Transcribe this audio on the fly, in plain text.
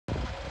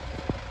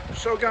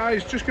So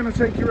guys, just going to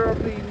take you around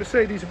the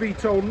Mercedes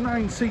Vito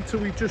 9-seater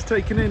we've just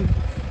taken in.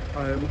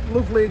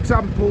 Lovely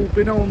example,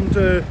 been owned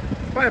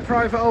by a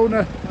private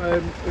owner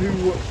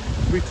who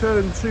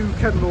returned to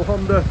Kendal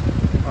Honda,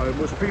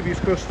 was a previous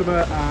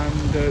customer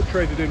and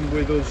traded in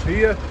with us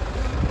here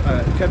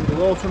at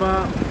Kendal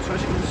Automart. So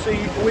as you can see,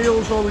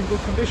 wheels all in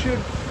good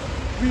condition.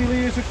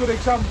 Really is a good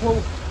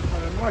example.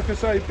 Like I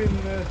say,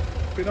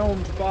 been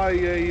owned by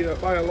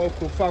a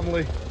local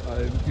family.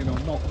 You know,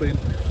 not been,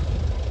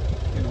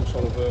 you know,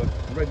 sort of a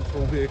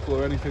rental vehicle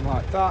or anything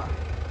like that.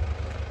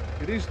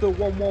 It is the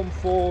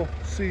 114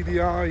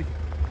 CDI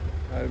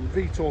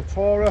Vito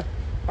Tourer,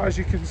 as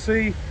you can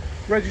see,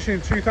 registered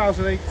in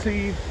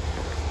 2018.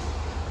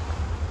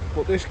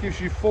 But this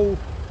gives you full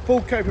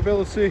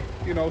capability.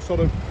 You know, sort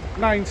of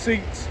 9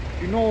 seats,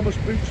 enormous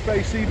boot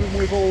space, even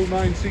with all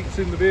 9 seats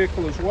in the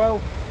vehicle as well.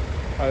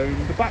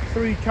 The back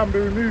 3 can be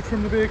removed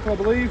from the vehicle, I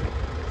believe.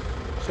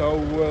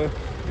 So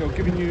you know,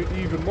 giving you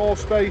even more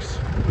space.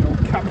 You know,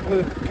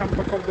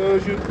 camper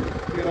conversion,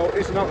 you know,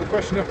 isn't out of the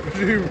question, I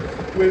presume,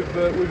 with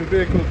a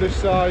vehicle of this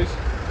size.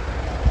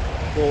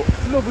 But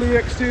lovely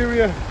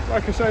exterior,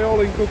 like I say,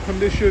 all in good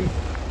condition,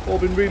 all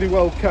been really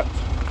well kept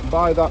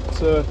by that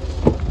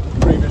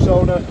previous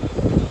owner.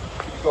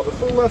 You've got the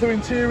full leather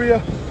interior,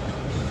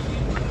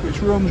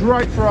 which runs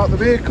right throughout the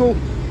vehicle.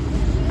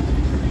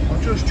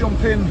 I'll just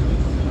jump in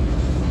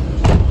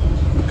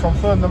and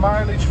confirm the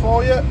mileage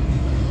for you.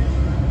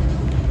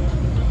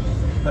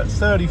 At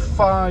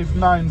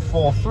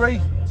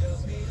 35,943.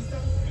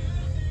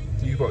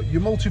 You've got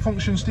your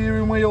multifunction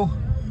steering wheel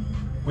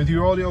with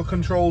your audio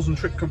controls and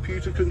trip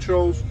computer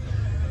controls,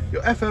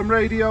 your FM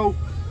radio,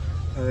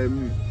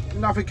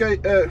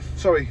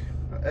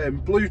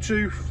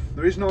 Bluetooth.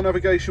 There is no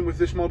navigation with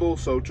this model,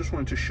 so just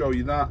wanted to show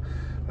you that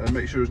and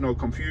make sure there's no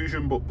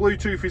confusion. But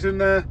Bluetooth is in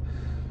there.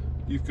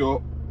 You've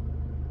got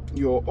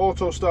your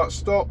auto start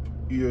stop,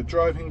 your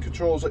driving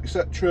controls,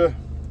 etc.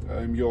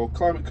 Your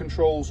climate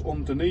controls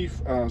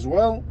underneath as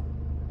well.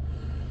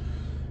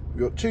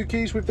 We've got 2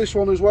 keys with this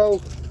one as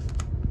well.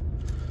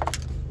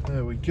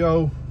 There we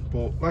go.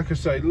 But like I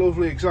say,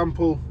 lovely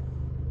example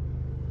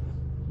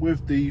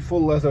with the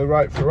full leather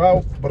right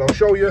throughout. But I'll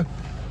show you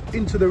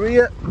into the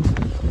rear.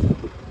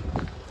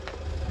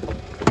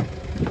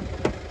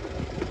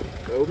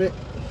 Go a bit.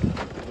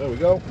 There we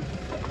go.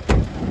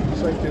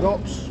 Safety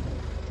locks,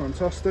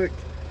 fantastic.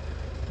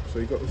 So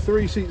you've got the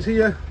 3 seats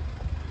here,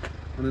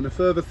 and then a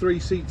further 3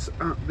 seats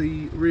at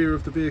the rear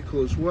of the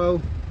vehicle as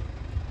well.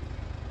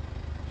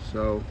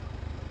 So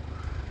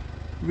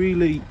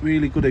really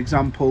good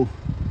example,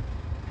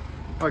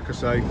 like I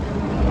say.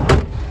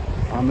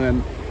 And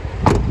then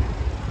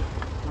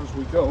as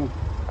we go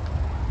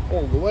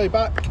all the way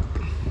back,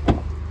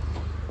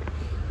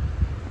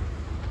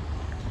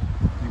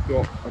 you've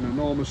got an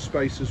enormous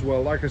space as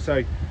well. Like I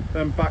say,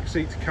 them back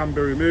seats can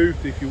be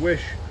removed if you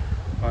wish,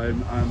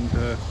 and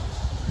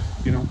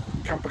you know,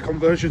 camper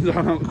conversions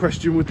aren't out of the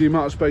question with the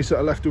amount of space that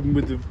are left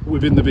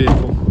within the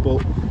vehicle.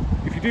 But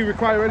if you do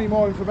require any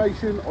more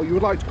information, or you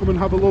would like to come and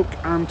have a look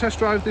and test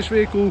drive this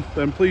vehicle,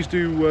 then please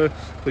do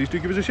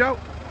give us a shout.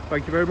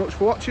 Thank you very much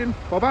for watching.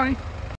 Bye bye.